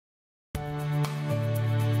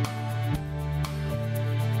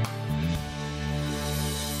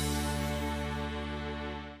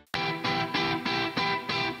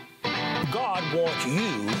wants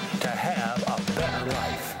you to have a better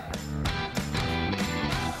life.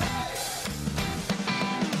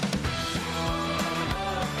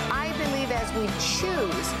 I believe as we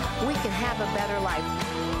choose, we can have a better life.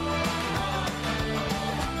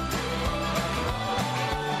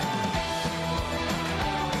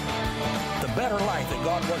 The better life that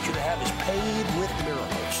God wants you to have is paid with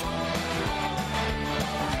miracles.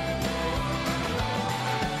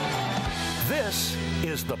 This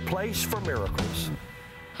is the place for miracles.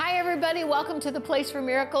 Hi, everybody. Welcome to the Place for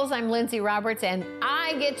Miracles. I'm Lindsay Roberts, and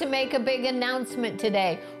I get to make a big announcement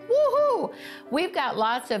today. Woohoo! We've got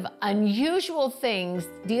lots of unusual things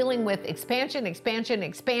dealing with expansion,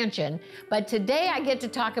 but today I get to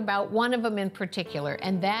talk about one of them in particular,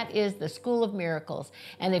 and that is the School of Miracles.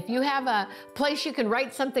 And if you have a place you can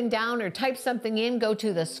write something down or type something in, go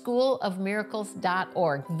to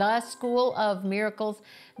theschoolofmiracles.org,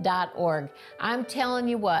 theschoolofmiracles.org. I'm telling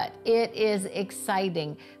you what, it is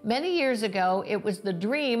exciting. Many years ago, it was the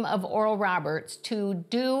dream of Oral Roberts to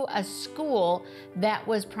do a school that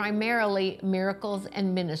was primarily miracles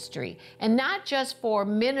and ministry. And not just for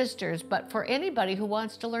ministers, but for anybody who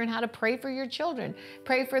wants to learn how to pray for your children,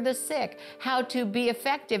 pray for the sick, how to be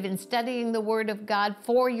effective in studying the Word of God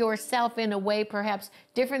for yourself in a way perhaps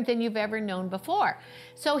different than you've ever known before.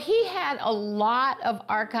 So he had a lot of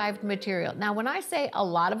archived material. Now, when I say a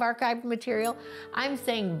lot of archived material, I'm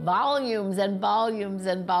saying volumes and volumes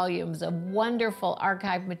and volumes of wonderful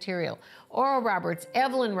archived material. Oral Roberts,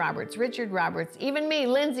 Evelyn Roberts, Richard Roberts, even me,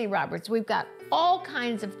 Lindsay Roberts. We've got all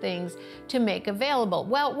kinds of things to make available.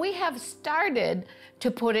 Well, we have started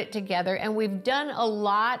to put it together, and we've done a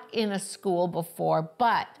lot in a school before,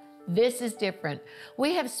 but this is different.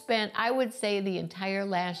 We have spent, I would say, the entire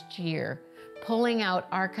last year pulling out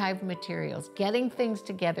archived materials, getting things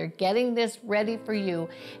together, getting this ready for you,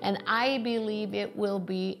 and I believe it will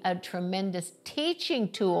be a tremendous teaching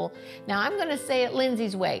tool. Now, I'm going to say it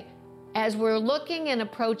Lindsay's way. As we're looking and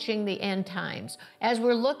approaching the end times, as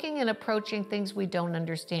we're looking and approaching things we don't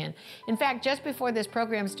understand. In fact, just before this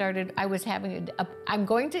program started, I was having I'm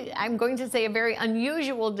going to say a very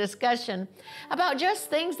unusual discussion about just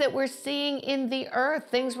things that we're seeing in the earth,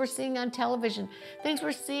 things we're seeing on television, things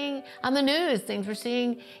we're seeing on the news, things we're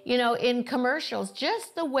seeing, you know, in commercials,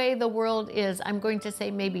 just the way the world is, I'm going to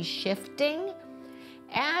say maybe shifting.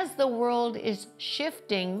 As the world is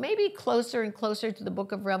shifting, maybe closer and closer to the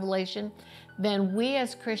book of Revelation, then we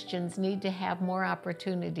as Christians need to have more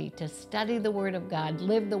opportunity to study the Word of God,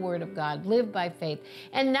 live the Word of God, live by faith,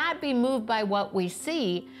 and not be moved by what we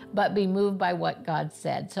see, but be moved by what God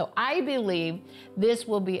said. So I believe this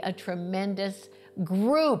will be a tremendous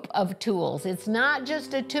group of tools. It's not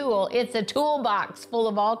just a tool, it's a toolbox full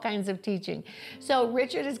of all kinds of teaching. So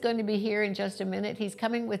Richard is going to be here in just a minute. He's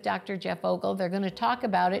coming with Dr. Jeff Ogle. They're going to talk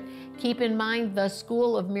about it. Keep in mind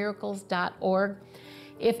theschoolofmiracles.org.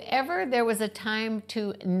 If ever there was a time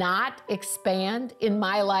to not expand in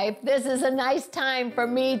my life, this is a nice time for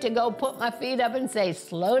me to go put my feet up and say,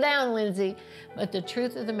 slow down, Lindsay. But the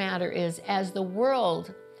truth of the matter is, as the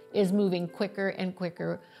world is moving quicker and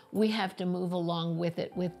quicker, we have to move along with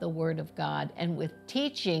it, with the Word of God and with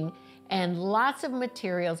teaching and lots of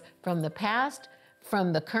materials from the past,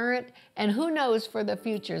 from the current, and who knows for the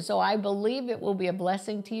future. So I believe it will be a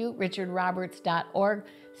blessing to you, richardroberts.org.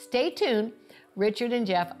 Stay tuned. Richard and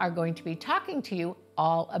Jeff are going to be talking to you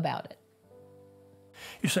all about it.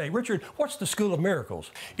 You say, Richard, what's the School of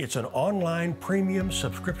Miracles? It's an online premium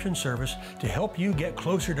subscription service to help you get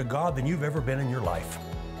closer to God than you've ever been in your life.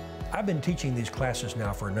 I've been teaching these classes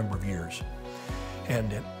now for a number of years, and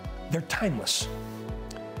they're timeless.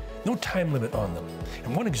 No time limit on them.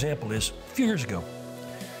 And one example is, a few years ago,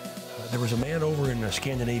 there was a man over in a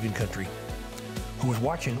Scandinavian country who was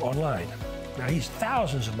watching online. Now, he's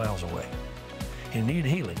thousands of miles away and needed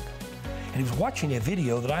healing. And he was watching a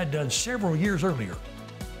video that I'd done several years earlier.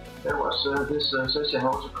 There was this session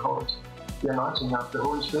also called The Anointing of the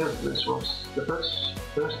Holy Spirit, which was the first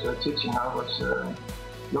teaching I was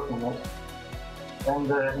looking at. And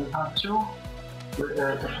in part two,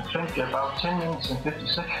 I think about 10 minutes and 50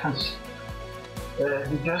 seconds,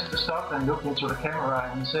 he just stopped and looked into the camera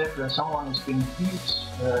and said that someone has been healed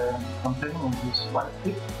from pain in his right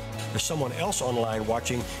hip. There's someone else online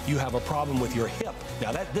watching, you have a problem with your hip.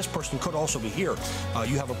 Now this person could also be here.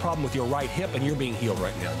 You have a problem with your right hip and you're being healed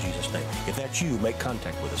right now in Jesus' name. If that's you, make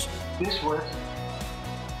contact with us. This word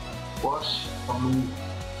was for me.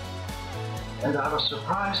 And I was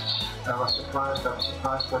surprised,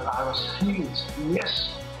 but I was healed.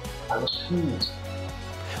 Yes, I was healed.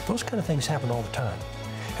 Those kind of things happen all the time.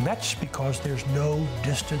 And that's because there's no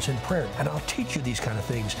distance in prayer. And I'll teach you these kind of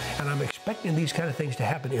things. And I'm expecting these kind of things to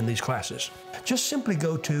happen in these classes, just simply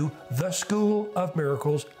go to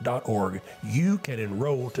theschoolofmiracles.org. You can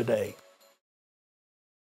enroll today.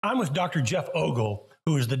 I'm with Dr. Jeff Ogle,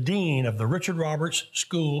 who is the Dean of the Richard Roberts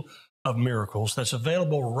School of Miracles, that's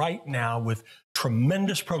available right now with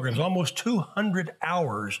tremendous programs, almost 200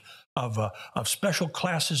 hours of special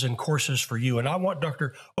classes and courses for you. And I want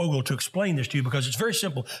Dr. Ogle to explain this to you because it's very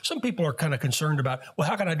simple. Some people are kind of concerned about, well,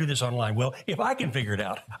 how can I do this online? Well, if I can figure it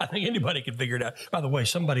out, I think anybody can figure it out. By the way,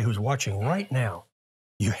 somebody who's watching right now,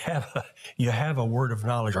 you have a word of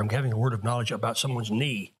knowledge, or I'm having a word of knowledge about someone's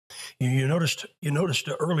knee. You noticed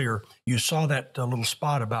earlier, you saw that little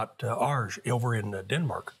spot about Arj over in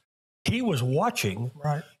Denmark. He was watching,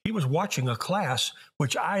 right. He was watching a class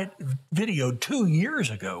which I videoed 2 years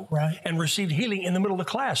ago, right. and received healing in the middle of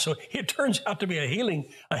the class. So it turns out to be a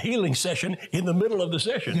healing session in the middle of the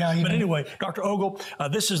session. Yeah, but anyway, Dr. Ogle,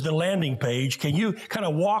 this is the landing page. Can you kind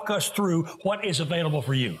of walk us through what is available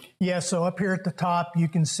for you? Yeah, so up here at the top, you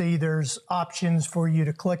can see there's options for you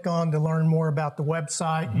to click on to learn more about the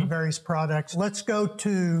website and various products. Let's go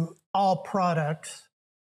to all products.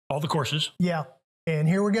 All the courses. Yeah. And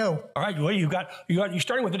here we go. All right. Well, you're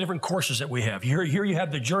starting with the different courses that we have. Here you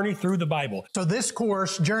have the Journey Through the Bible. So this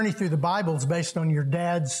course, Journey Through the Bible, is based on your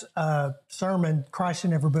dad's sermon, Christ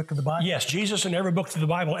in Every Book of the Bible. Yes, Jesus in every book of the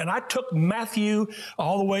Bible. And I took Matthew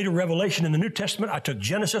all the way to Revelation in the New Testament. I took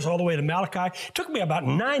Genesis all the way to Malachi. It took me about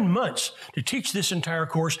 9 months to teach this entire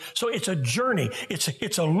course. So it's a journey.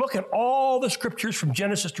 It's a look at all the scriptures from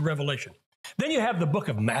Genesis to Revelation. Then you have the book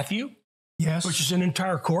of Matthew. Yes. Which is an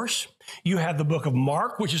entire course. You have the book of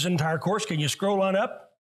Mark, which is an entire course. Can you scroll on up?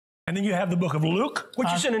 And then you have the book of Luke,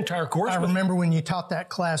 which is an entire course. I remember when you taught that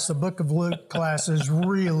class, the book of Luke class is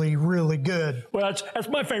really, really good. Well, that's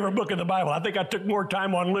my favorite book in the Bible. I think I took more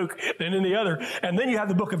time on Luke than any other. And then you have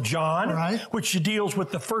the book of John, right, which deals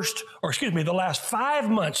with the last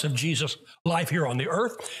 5 months of Jesus' life here on the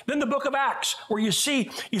earth. Then the book of Acts, where you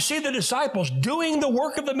see the disciples doing the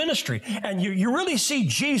work of the ministry. And you really see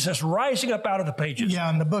Jesus rising up out of the pages. Yeah,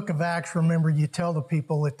 in the book of Acts, remember, you tell the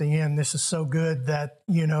people at the end, this is so good that,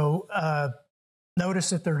 notice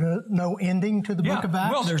that there's no ending to the book of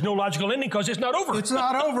Acts. Well, there's no logical ending because it's not over. It's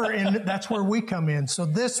not over, and that's where we come in. So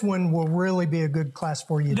this one will really be a good class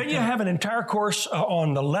for you. Then you have an entire course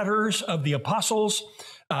on the letters of the apostles.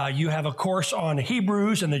 You have a course on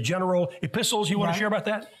Hebrews and the general epistles. You want to share about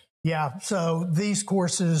that? Yeah, so these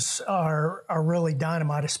courses are really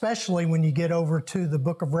dynamite, especially when you get over to the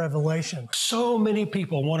book of Revelation. So many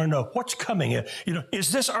people want to know what's coming.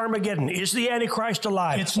 Is this Armageddon? Is the Antichrist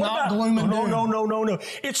alive? It's not gloom and doom. No.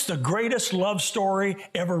 It's the greatest love story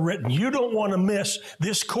ever written. You don't want to miss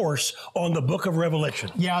this course on the book of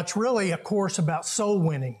Revelation. Yeah, it's really a course about soul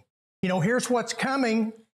winning. Here's what's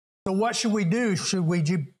coming. So what should we do? Should we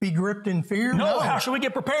be gripped in fear? No. How should we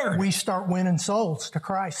get prepared? We start winning souls to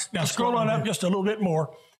Christ. Now scroll on up just a little bit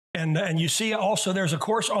more. And you see also there's a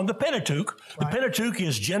course on the Pentateuch. The Pentateuch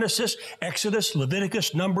is Genesis, Exodus,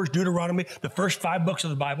 Leviticus, Numbers, Deuteronomy, the first 5 books of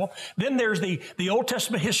the Bible. Then there's the Old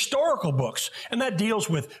Testament historical books, and that deals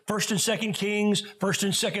with 1st and 2nd Kings, 1st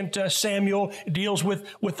and 2nd Samuel. It deals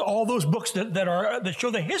with all those books that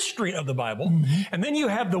show the history of the Bible. Mm-hmm. And then you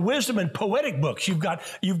have the wisdom and poetic books. You've got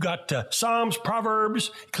Psalms,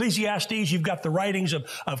 Proverbs, Ecclesiastes. You've got the writings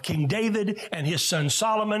of King David and his son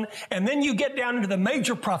Solomon. And then you get down into the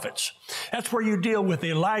major prophets. That's where you deal with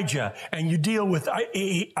Elijah, and you deal with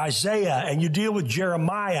Isaiah, and you deal with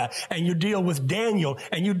Jeremiah, and you deal with Daniel,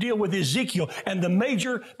 and you deal with Ezekiel, and the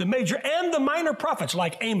major and the minor prophets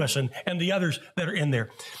like Amos and the others that are in there.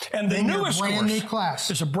 And the newest course, brand new class.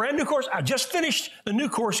 It's a brand new course. I just finished the new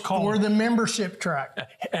course called for the membership track.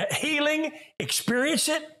 Healing, Experience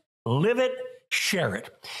It, Live It, Share It.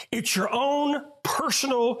 It's your own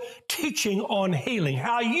personal teaching on healing,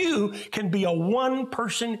 how you can be a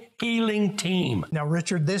one-person healing team. Now,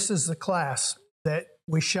 Richard, this is the class that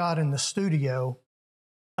we shot in the studio,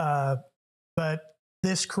 but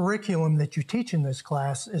this curriculum that you teach in this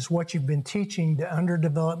class is what you've been teaching to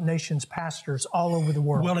underdeveloped nations pastors all over the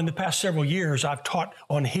world. Well, in the past several years, I've taught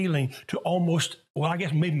on healing to almost, well, I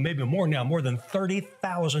guess maybe more now, more than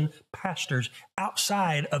 30,000 pastors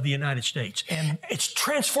outside of the United States. And it's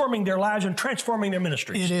transforming their lives and transforming their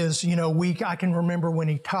ministries. It is. I can remember when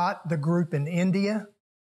he taught the group in India,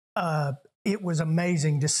 it was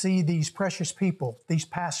amazing to see these precious people, these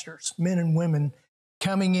pastors, men and women,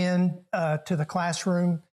 coming in to the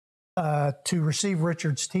classroom to receive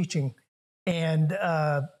Richard's teaching. And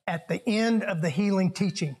at the end of the healing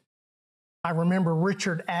teaching, I remember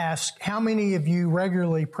Richard asked, how many of you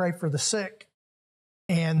regularly pray for the sick?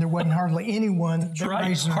 And there wasn't hardly anyone that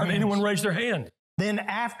raised their Hardly hands. anyone raised their hand. Then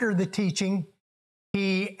after the teaching,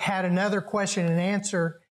 he had another question and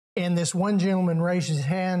answer, and this one gentleman raised his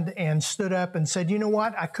hand and stood up and said, you know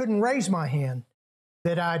what? I couldn't raise my hand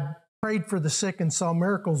that I'd prayed for the sick and saw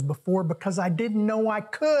miracles before because I didn't know I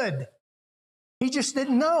could. He just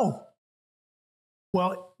didn't know.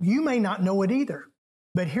 Well, you may not know it either,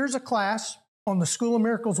 but here's a class on the School of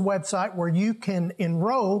Miracles website where you can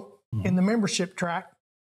enroll in the membership track,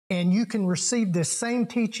 and you can receive this same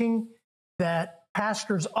teaching that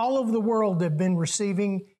pastors all over the world have been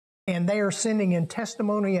receiving, and they are sending in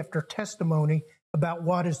testimony after testimony about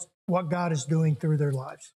what God is doing through their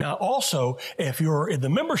lives. Now, also, if you're in the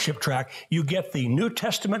membership track, you get the New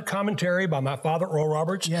Testament commentary by my father, Oral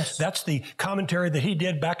Roberts. Yes. That's the commentary that he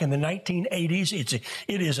did back in the 1980s.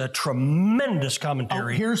 It is a tremendous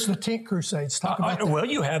commentary. Oh, here's the Tent Crusades. Talk about that. Well,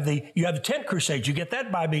 you have the Tent Crusades. You get that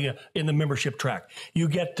by being in the membership track. You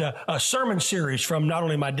get a sermon series from not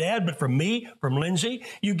only my dad, but from me, from Lindsay.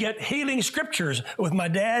 You get healing scriptures with my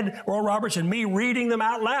dad, Oral Roberts, and me reading them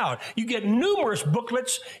out loud. You get numerous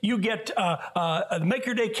booklets. You get Make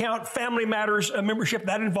Your Day Count Family Matters membership.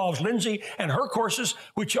 That involves Lindsay and her courses,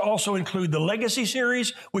 which also include the Legacy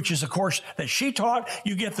series, which is a course that she taught.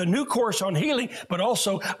 You get the new course on healing, but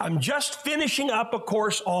also I'm just finishing up a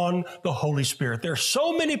course on the Holy Spirit. There's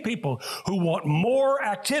so many people who want more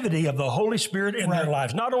activity of the Holy Spirit in their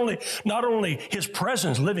lives. Not only His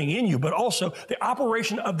presence living in you, but also the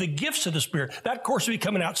operation of the gifts of the Spirit. That course will be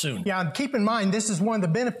coming out soon. Yeah, and keep in mind, this is one of the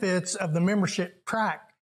benefits of the membership track.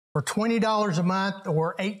 For $20 a month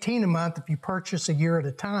or $18 a month if you purchase a year at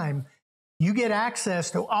a time, you get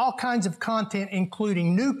access to all kinds of content,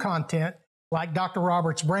 including new content like Dr.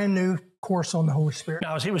 Roberts' brand new course on the Holy Spirit.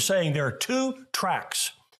 Now, as he was saying, there are two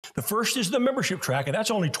tracks. The first is the membership track, and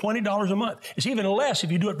that's only $20 a month. It's even less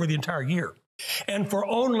if you do it for the entire year. And for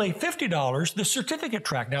only $50, the certificate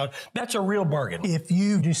track. Now, that's a real bargain. If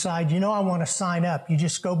you decide, you know, I want to sign up, you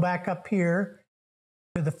just go back up here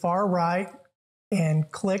to the far right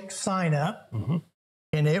and click sign up,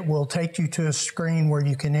 and it will take you to a screen where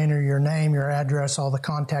you can enter your name, your address, all the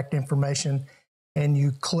contact information, and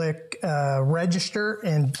you click register,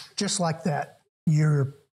 and just like that,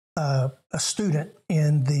 you're a student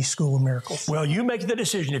in the School of Miracles. Well, you make the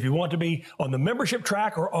decision if you want to be on the membership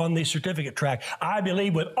track or on the certificate track. I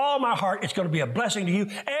believe with all my heart it's going to be a blessing to you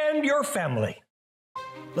and your family.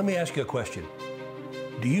 Let me ask you a question.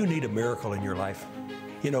 Do you need a miracle in your life?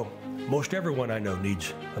 You know, most everyone I know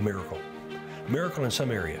needs a miracle. A miracle in some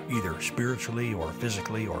area, either spiritually or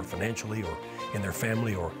physically or financially or in their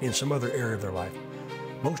family or in some other area of their life.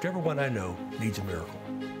 Most everyone I know needs a miracle.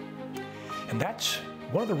 And that's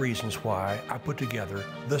one of the reasons why I put together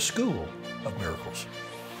the School of Miracles.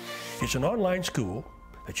 It's an online school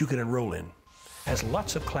that you can enroll in. It has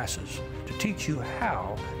lots of classes to teach you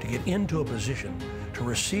how to get into a position to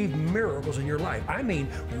receive miracles in your life. I mean,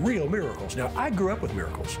 real miracles. Now, I grew up with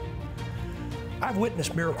miracles. I've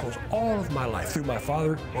witnessed miracles all of my life through my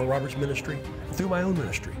father, Oral Roberts' ministry, through my own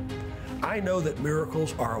ministry. I know that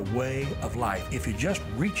miracles are a way of life if you just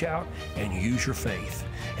reach out and use your faith.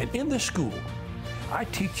 And in this school, I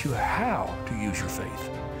teach you how to use your faith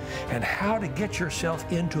and how to get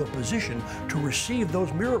yourself into a position to receive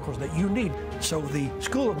those miracles that you need. So the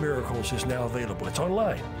School of Miracles is now available. It's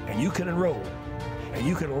online, and you can enroll. And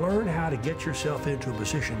you can learn how to get yourself into a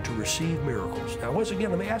position to receive miracles. Now, once again,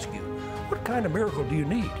 let me ask you, what kind of miracle do you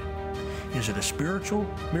need? Is it a spiritual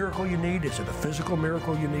miracle you need? Is it a physical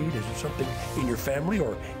miracle you need? Is it something in your family,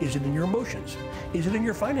 or is it in your emotions? Is it in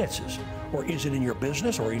your finances? Or is it in your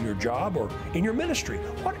business, or in your job, or in your ministry?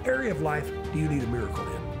 What area of life do you need a miracle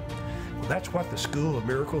in? Well, that's what the School of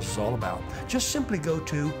Miracles is all about. Just simply go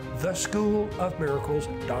to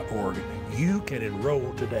theschoolofmiracles.org. You can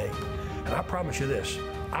enroll today. And I promise you this,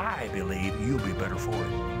 I believe you'll be better for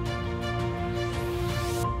it.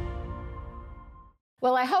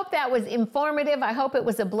 Well, I hope that was informative. I hope it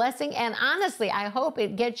was a blessing. And honestly, I hope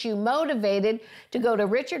it gets you motivated to go to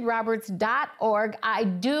richardroberts.org. I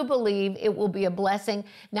do believe it will be a blessing.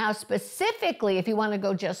 Now, specifically, if you want to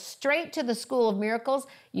go just straight to the School of Miracles,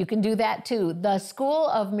 you can do that too.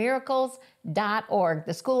 theschoolofmiracles.org,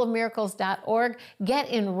 theschoolofmiracles.org. Get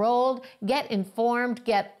enrolled, get informed,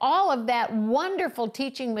 get all of that wonderful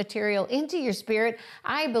teaching material into your spirit.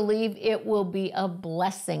 I believe it will be a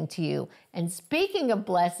blessing to you. And speaking of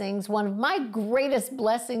blessings, one of my greatest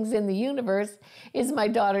blessings in the universe is my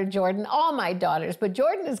daughter, Jordan, all my daughters. But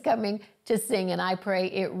Jordan is coming to sing, and I pray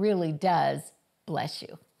it really does bless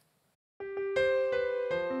you.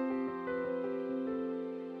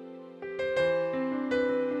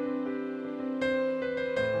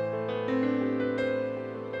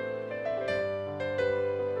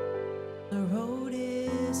 The road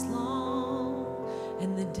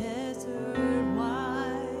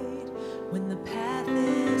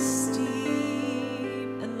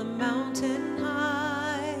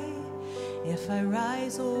I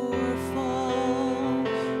rise or fall,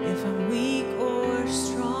 if I'm weak or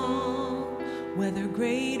strong, whether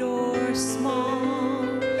great or small,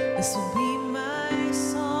 this will be my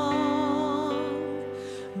song.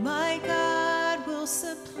 My God will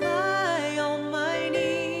supply all my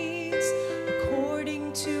needs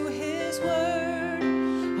according to His word,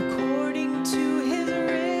 according to His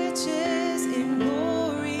riches in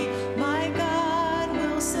glory. My God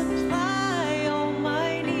will supply all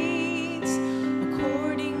my needs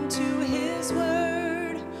according to His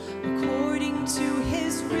word, according to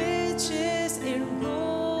His riches in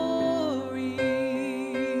glory.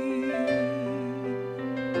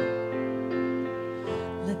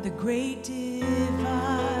 Let the great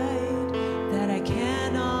divide that I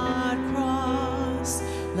cannot cross,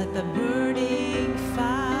 let the burning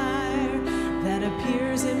fire that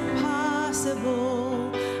appears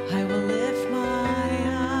impossible, I will lift my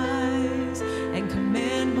eyes and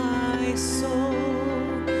command my soul,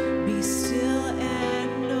 be still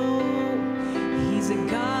and know He's a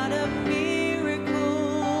God of miracles.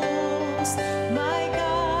 My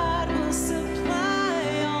God will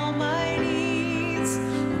supply all my needs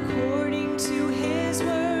according to His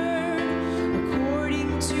word,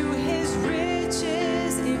 according to His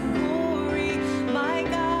riches in glory. My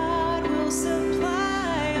God will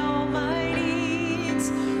supply all my needs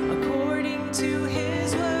according to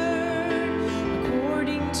His word,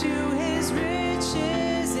 according to His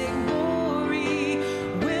riches in glory.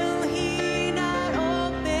 Will He not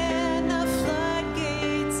open the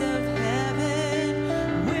floodgates of heaven?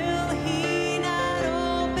 Will He not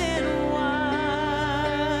open wide?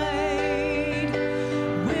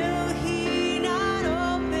 Will He not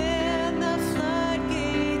open the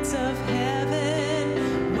floodgates of heaven?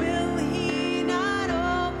 Will He not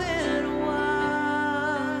open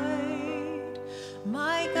wide?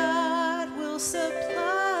 My God will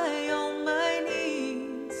supply all my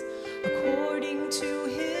needs according to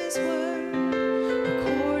His word,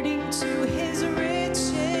 according to His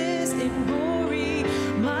riches in glory.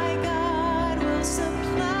 My God will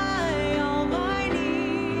supply all my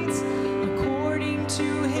needs according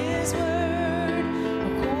to His word,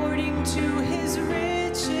 according to His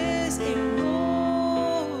riches in glory.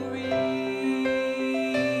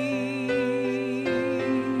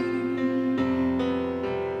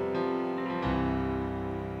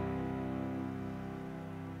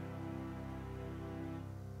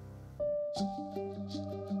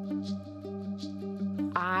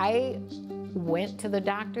 I went to the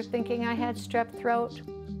doctor thinking I had strep throat.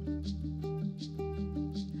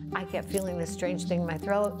 I kept feeling this strange thing in my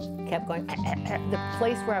throat, kept going. The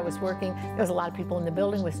place where I was working, there was a lot of people in the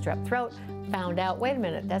building with strep throat. Found out, wait a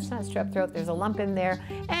minute, that's not strep throat, there's a lump in there.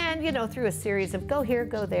 And, you know, through a series of go here,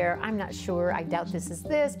 go there, I'm not sure, I doubt this is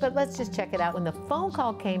this, but let's just check it out. When the phone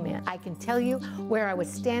call came in, I can tell you where I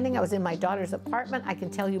was standing. I was in my daughter's apartment. I can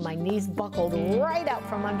tell you my knees buckled right out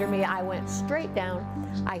from under me. I went straight down.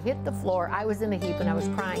 I hit the floor. I was in a heap and I was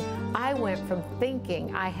crying. I went from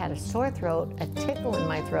thinking I had a sore throat, a tickle in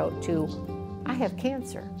my throat, to I have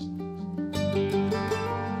cancer.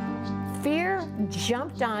 Fear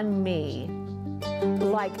jumped on me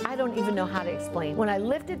like I don't even know how to explain. When I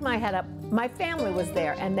lifted my head up, my family was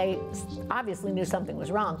there and they obviously knew something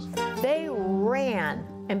was wrong. They ran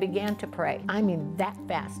and began to pray. I mean, that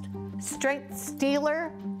fast. Strength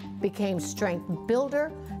stealer became strength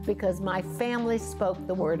builder because my family spoke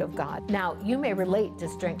the word of God. Now, you may relate to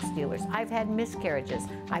strength stealers. I've had miscarriages.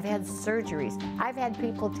 I've had surgeries. I've had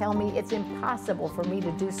people tell me it's impossible for me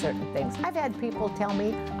to do certain things. I've had people tell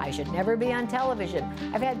me I should never be on television.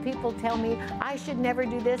 I've had people tell me I should never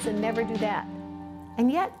do this and never do that.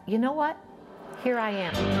 And yet, you know what? Here I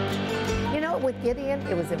am. You know, with Gideon,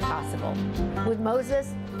 it was impossible. With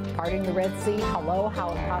Moses, parting the Red Sea, hello, how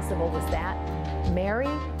impossible was that? Mary,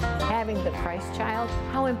 having the Christ child,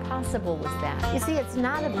 how impossible was that? You see, it's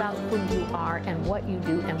not about who you are and what you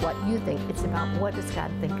do and what you think. It's about what does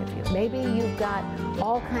God think of you. Maybe you've got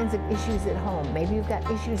all kinds of issues at home. Maybe you've got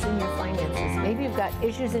issues in your finances. Maybe you've got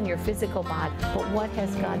issues in your physical body. But what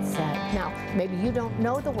has God said? Now, maybe you don't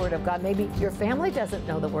know the Word of God. Maybe your family doesn't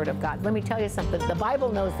know the Word of God. Let me tell you something. The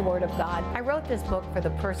Bible knows the Word of God. I wrote this book for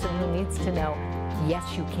the person who needs to know,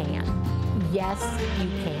 yes, you can. Yes, you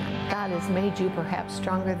can. God has made you perhaps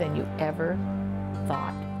stronger than you ever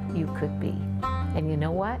thought you could be. And you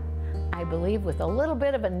know what? I believe with a little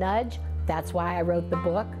bit of a nudge, that's why I wrote the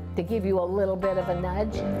book, to give you a little bit of a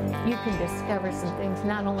nudge, you can discover some things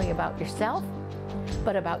not only about yourself,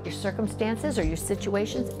 but about your circumstances or your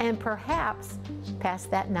situations, and perhaps pass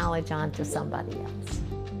that knowledge on to somebody else.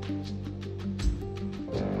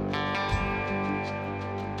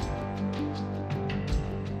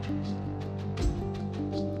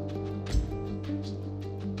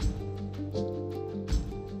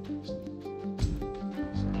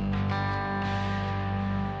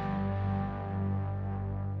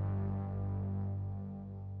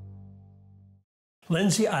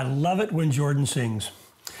 Lindsay, I love it when Jordan sings.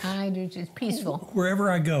 I do. It's peaceful. Wherever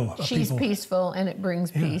I go, She's peaceful, and it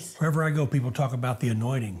brings peace. Wherever I go, people talk about the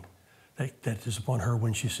anointing that is upon her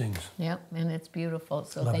when she sings. Yep, and it's beautiful.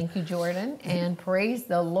 So thank you, Jordan, and praise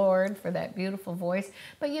the Lord for that beautiful voice.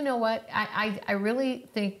 But you know what? I really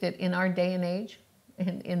think that in our day and age,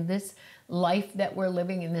 in this life that we're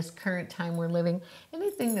living, in this current time we're living,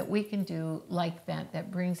 anything that we can do like that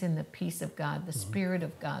brings in the peace of God, the Spirit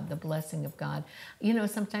of God, the blessing of God. You know,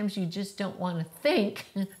 sometimes you just don't want to think.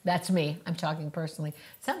 That's me. I'm talking personally.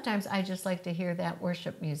 Sometimes I just like to hear that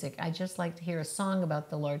worship music. I just like to hear a song about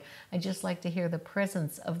the Lord. I just like to hear the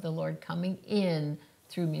presence of the Lord coming in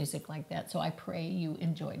through music like that. So I pray you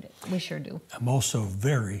enjoyed it. We sure do. I'm also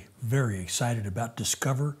very, very excited about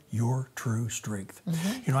Discover Your True Strength.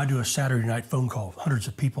 You know, I do a Saturday night phone call, hundreds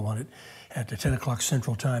of people on it at 10 o'clock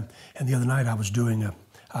Central Time. And the other night I was doing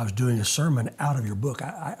a sermon out of your book.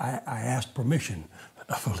 I asked permission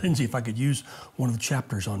for Lindsay if I could use one of the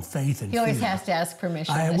chapters on faith and He always fear. has to ask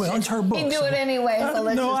permission. Well, it's her book. He'd do it anyway, so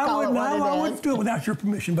let's just call it what it is. I wouldn't do it without your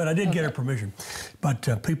permission, but I did get her permission.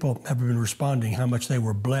 But people have been responding how much they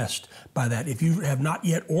were blessed by that. If you have not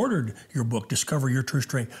yet ordered your book, Discover Your True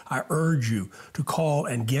Strength, I urge you to call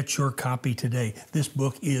and get your copy today. This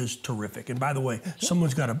book is terrific. And by the way,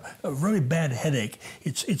 someone's got a really bad headache.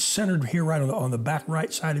 It's centered here right on the back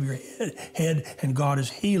right side of your head, and God is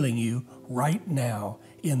healing you right now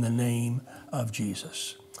in the name of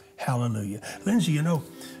Jesus. Hallelujah. Lindsay, you know,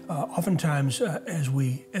 oftentimes as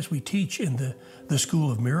we teach in the School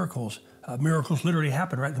of Miracles, miracles literally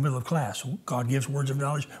happen right in the middle of class. God gives words of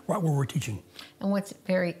knowledge right where we're teaching. And what's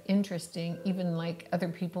very interesting, even like other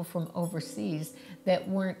people from overseas that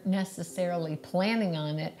weren't necessarily planning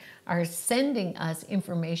on it, are sending us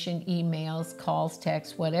information, emails, calls,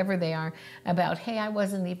 texts, whatever they are, about, hey, I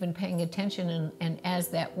wasn't even paying attention, and as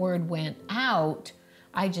that word went out,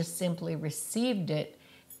 I just simply received it,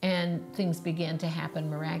 and things began to happen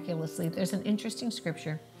miraculously. There's an interesting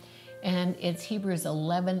scripture, and it's Hebrews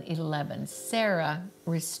 11:11. Sarah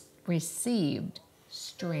received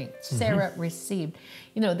strength. Sarah received.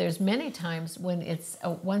 You know, there's many times when it's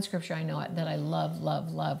one scripture I know that I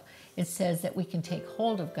love. It says that we can take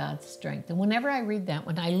hold of God's strength. And whenever I read that,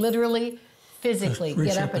 when I literally physically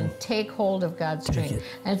get up and take hold of God's strength.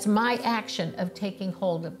 And it's my action of taking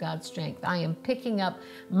hold of God's strength. I am picking up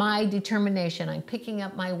my determination. I'm picking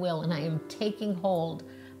up my will, and I am taking hold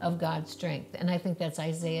of God's strength. And I think that's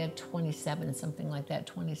Isaiah 27, something like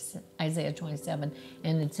that, Isaiah 27,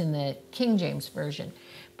 and it's in the King James Version.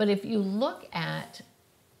 But if you look at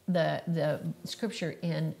the scripture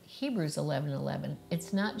in Hebrews 11:11,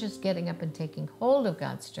 it's not just getting up and taking hold of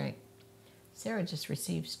God's strength. Sarah just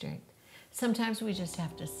received strength. Sometimes we just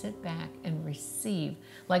have to sit back and receive.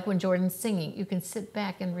 Like when Jordan's singing, you can sit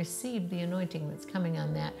back and receive the anointing that's coming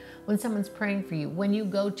on that. When someone's praying for you, when you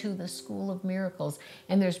go to the School of Miracles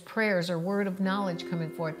and there's prayers or word of knowledge coming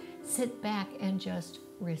forth, sit back and just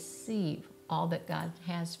receive all that God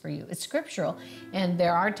has for you. It's scriptural. And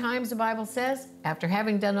there are times, the Bible says, after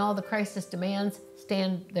having done all the Christ's demands,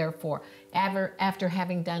 stand therefore. After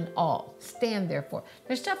having done all, stand therefore.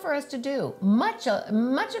 There's stuff for us to do. Much of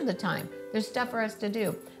the time, there's stuff for us to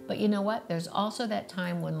do. But you know what? There's also that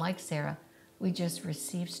time when, like Sarah, we just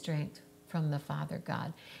receive strength from the Father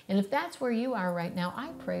God. And if that's where you are right now, I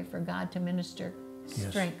pray for God to minister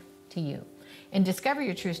strength to you. And Discover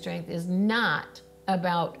Your True Strength is not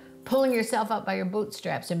about pulling yourself up by your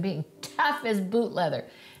bootstraps and being tough as boot leather.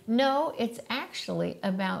 No, it's actually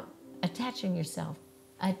about attaching yourself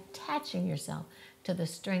to the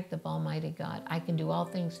strength of Almighty God. I can do all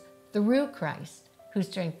things through Christ who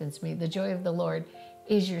strengthens me. The joy of the Lord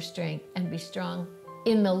is your strength, and be strong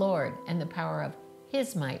in the Lord and the power of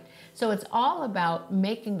His might. So it's all about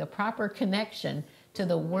making the proper connection to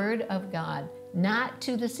the Word of God, not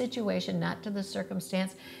to the situation, not to the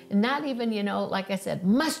circumstance, and not even, like I said,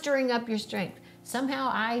 mustering up your strength. Somehow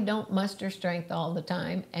I don't muster strength all the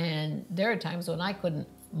time, and there are times when I couldn't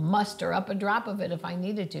muster up a drop of it if I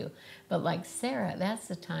needed to. But like Sarah, that's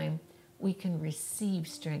the time we can receive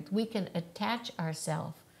strength. We can attach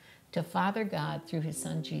ourselves to Father God through His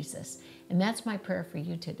Son Jesus. And that's my prayer for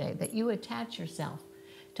you today, that you attach yourself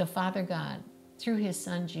to Father God through His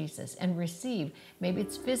Son Jesus and receive. Maybe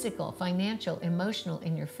it's physical, financial, emotional,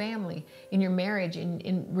 in your family, in your marriage,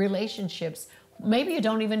 in relationships. Maybe you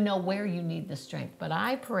don't even know where you need the strength, but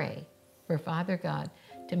I pray for Father God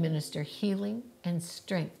to minister healing and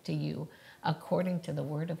strength to you according to the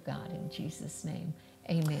Word of God in Jesus' name.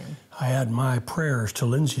 Amen. I add my prayers to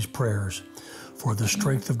Lindsay's prayers for the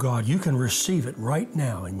strength of God. You can receive it right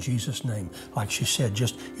now in Jesus' name. Like she said,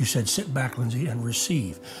 you said, sit back, Lindsay, and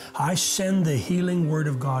receive. I send the healing word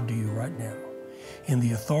of God to you right now in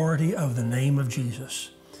the authority of the name of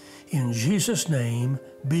Jesus. In Jesus' name,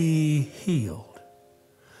 be healed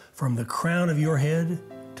from the crown of your head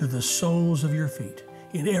to the soles of your feet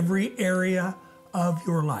in every area of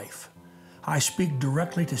your life. I speak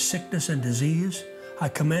directly to sickness and disease. I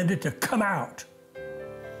command it to come out.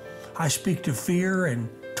 I speak to fear and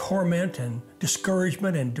torment and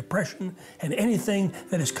discouragement and depression and anything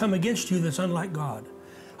that has come against you that's unlike God.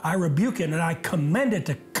 I rebuke it and I command it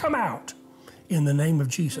to come out in the name of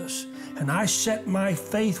Jesus. And I set my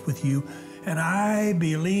faith with you and I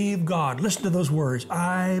believe God. Listen to those words.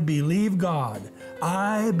 I believe God.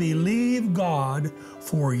 I believe God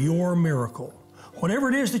for your miracle. Whatever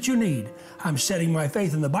it is that you need, I'm setting my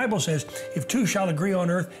faith. And the Bible says, if two shall agree on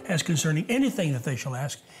earth as concerning anything that they shall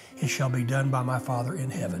ask, it shall be done by my Father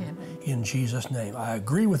in heaven. In Jesus' name. I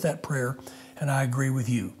agree with that prayer, and I agree with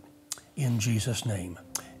you. In Jesus' name.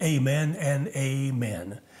 Amen and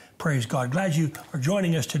amen. Praise God. Glad you are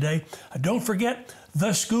joining us today. Don't forget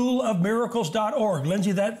theschoolofmiracles.org.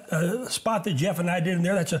 Lindsay, that spot that Jeff and I did in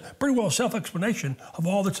there, that's a pretty well self-explanation of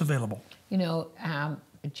all that's available. You know,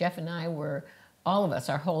 Jeff and I were, all of us,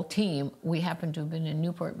 our whole team, we happened to have been in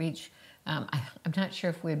Newport Beach. I'm not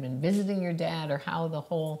sure if we had been visiting your dad or how the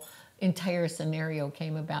whole entire scenario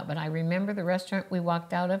came about, but I remember the restaurant we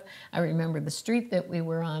walked out of. I remember the street that we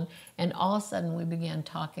were on, and all of a sudden we began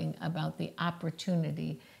talking about the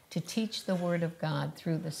opportunity to teach the Word of God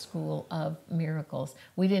through the School of Miracles.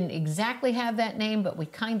 We didn't exactly have that name, but we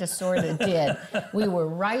kind of sort of did. We were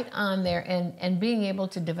right on there, and being able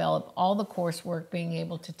to develop all the coursework, being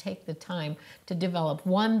able to take the time to develop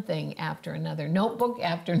one thing after another, notebook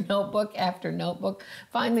after notebook after notebook.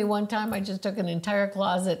 Finally, one time I just took an entire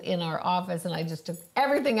closet in our office and I just took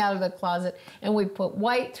everything out of the closet and we put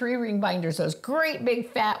white 3-ring binders, those great big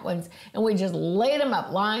fat ones, and we just laid them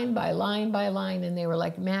up line by line by line, and they were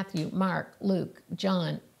like Matthew, Mark, Luke,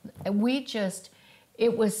 John. We just,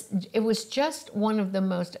 it was just one of the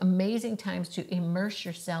most amazing times to immerse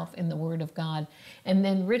yourself in the Word of God. And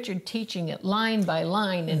then Richard teaching it line by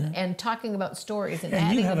line and talking about stories.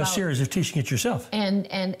 And you have a series of teaching it yourself.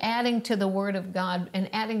 And adding to the Word of God and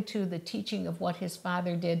adding to the teaching of what his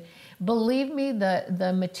father did. Believe me,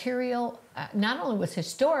 the material not only was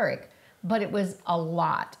historic, but it was a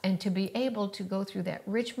lot. And to be able to go through that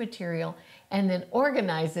rich material and then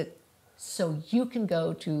organize it so you can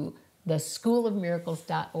go to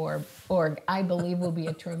theschoolofmiracles.org, I believe will be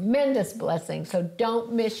a tremendous blessing. So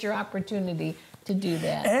don't miss your opportunity to do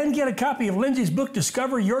that. And get a copy of Lindsay's book,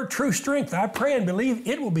 Discover Your True Strength. I pray and believe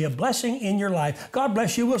it will be a blessing in your life. God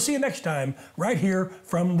bless you. We'll see you next time right here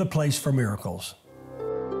from the Place for Miracles.